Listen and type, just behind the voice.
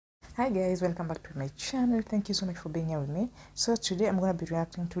Hi guys, welcome back to my channel. Thank you so much for being here with me. So today I'm going to be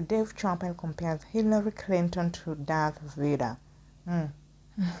reacting to Dave Chappelle compares Hillary Clinton to Darth Vader.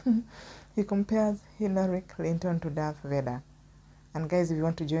 He compares Hillary Clinton to Darth Vader. And guys, if you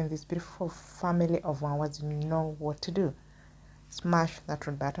want to join this beautiful family of one words, you know what to do. Smash that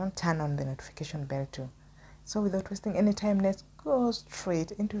red button, turn on the notification bell too. So without wasting any time, let's go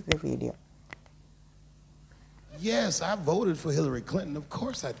straight into the video. Yes, I voted for Hillary Clinton. Of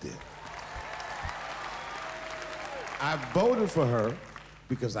course I did. I voted for her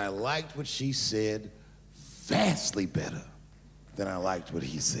because I liked what she said vastly better than I liked what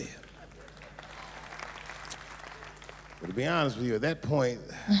he said. But to be honest with you, at that point,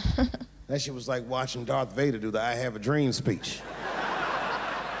 that shit was like watching Darth Vader do the I Have a Dream speech.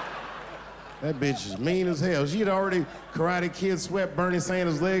 That bitch is mean as hell. She'd already Karate Kid swept Bernie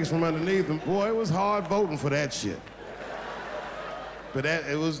Sanders' legs from underneath him. Boy, it was hard voting for that shit. But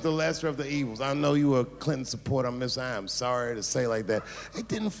it was the lesser of the evils. I know you were a Clinton supporter, Miss. I am sorry to say like that. It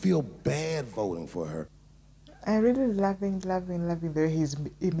didn't feel bad voting for her. I'm really loving the way he's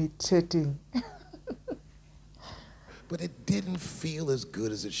imitating. But it didn't feel as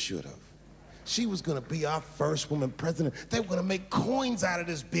good as it should have. She was gonna be our first woman president. They were gonna make coins out of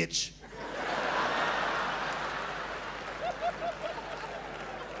this bitch.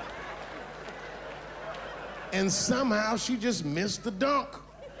 And somehow she just missed the dunk.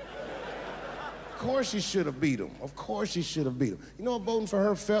 Of course she should have beat him. Of course she should have beat him. You know what voting for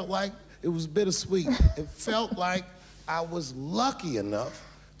her felt like? It was bittersweet. It felt like I was lucky enough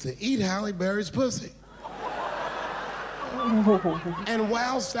to eat Halle Berry's pussy. And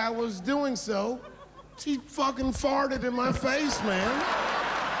whilst I was doing so, she fucking farted in my face, man.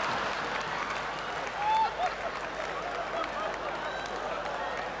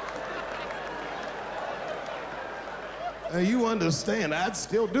 Now, you understand, I'd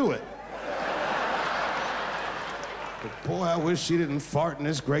still do it. But boy, I wish she didn't fart in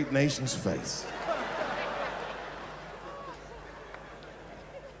this great nation's face.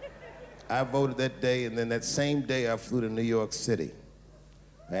 I voted that day, and then that same day I flew to New York City.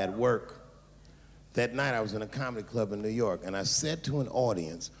 I had work. That night I was in a comedy club in New York, and I said to an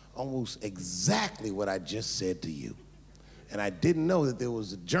audience almost exactly what I just said to you. And I didn't know that there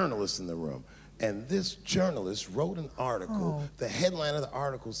was a journalist in the room. And this journalist wrote an article. The headline of the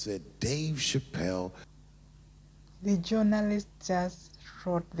article said, Dave Chappelle. The journalist just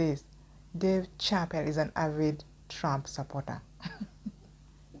wrote this. Dave Chappelle is an avid Trump supporter.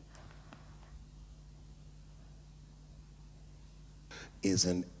 Is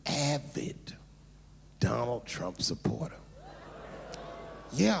an avid Donald Trump supporter.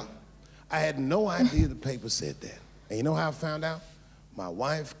 Yeah, I had no idea the paper said that. And you know how I found out? My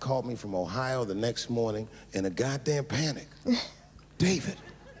wife called me from Ohio the next morning in a goddamn panic. David,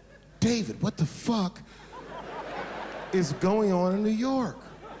 what the fuck is going on in New York?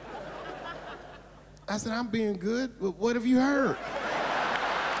 I said, I'm being good, but what have you heard?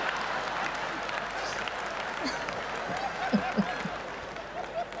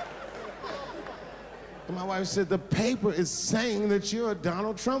 And my wife said, the paper is saying that you're a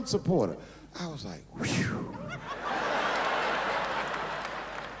Donald Trump supporter. I was like, whew.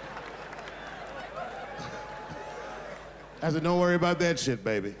 I said, don't worry about that shit,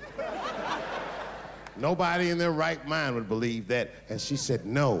 baby. Nobody in their right mind would believe that. And she said,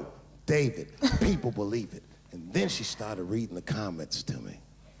 no, David, people believe it. And then she started reading the comments to me.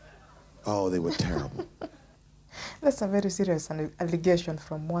 Oh, they were terrible. That's a very serious allegation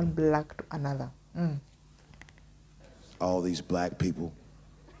from one black to another. All these black people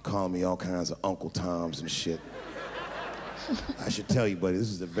calling me all kinds of Uncle Toms and shit. I should tell you, buddy, this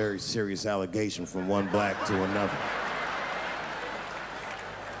is a very serious allegation from one black to another.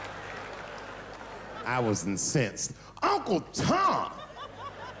 I was incensed. Uncle Tom?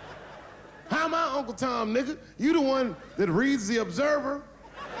 How am I Uncle Tom, nigga? You the one that reads The Observer?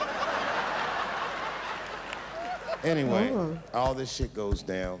 Anyway, all this shit goes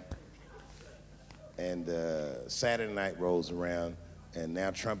down, and Saturday night rolls around, and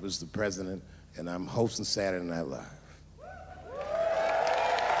now Trump is the president, and I'm hosting Saturday Night Live.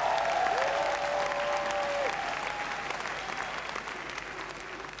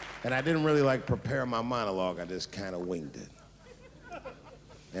 And I didn't really prepare my monologue, I just kind of winged it.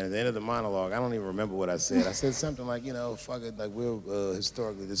 And at the end of the monologue, I don't even remember what I said. I said something like, you know, fuck it, like we're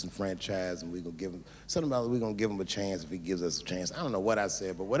historically disenfranchised and we're gonna give him, something about we're gonna give him a chance if he gives us a chance. I don't know what I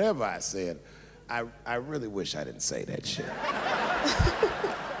said, but whatever I said, I really wish I didn't say that shit.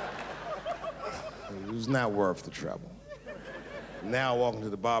 It was not worth the trouble. Now I walk into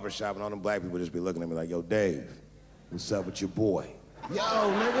the barber shop and all them black people just be looking at me like, yo, Dave, what's up with your boy? Yo,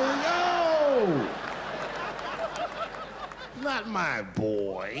 nigga, yo! Not my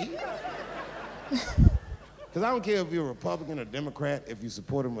boy. Because I don't care if you're a Republican or Democrat, if you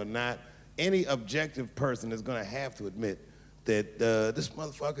support him or not, any objective person is gonna have to admit that this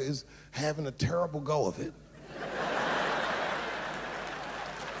motherfucker is having a terrible go of it.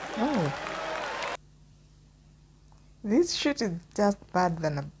 Oh. This shit is just bad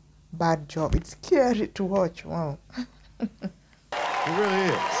than a bad job. It's scary to watch. Wow. It really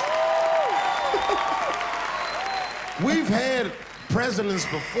is. We've had presidents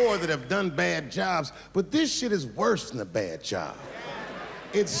before that have done bad jobs, but this shit is worse than a bad job.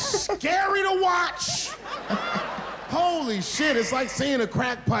 It's scary to watch. Holy shit, it's like seeing a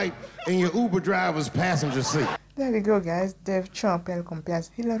crack pipe in your Uber driver's passenger seat. There we go, guys. Chappelle compares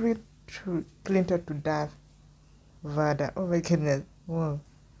Hillary Clinton to Darth Vader. Oh my goodness. Wow.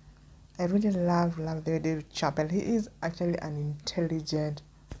 I really love the way Chappelle. He is actually an intelligent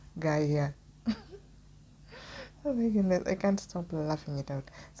guy here. Oh my goodness, I can't stop laughing it out.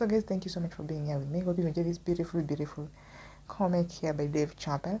 So guys, thank you so much for being here with me. Hope you enjoyed this beautiful comment here by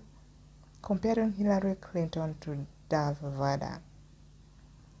Chappelle comparing Hillary Clinton to Darth Vader.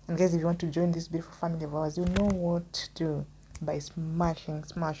 And guys, if you want to join this beautiful family of ours, you know what to do by smashing,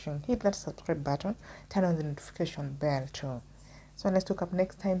 hit that subscribe button, turn on the notification bell too. So let's talk up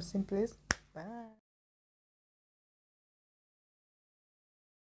next time, simply.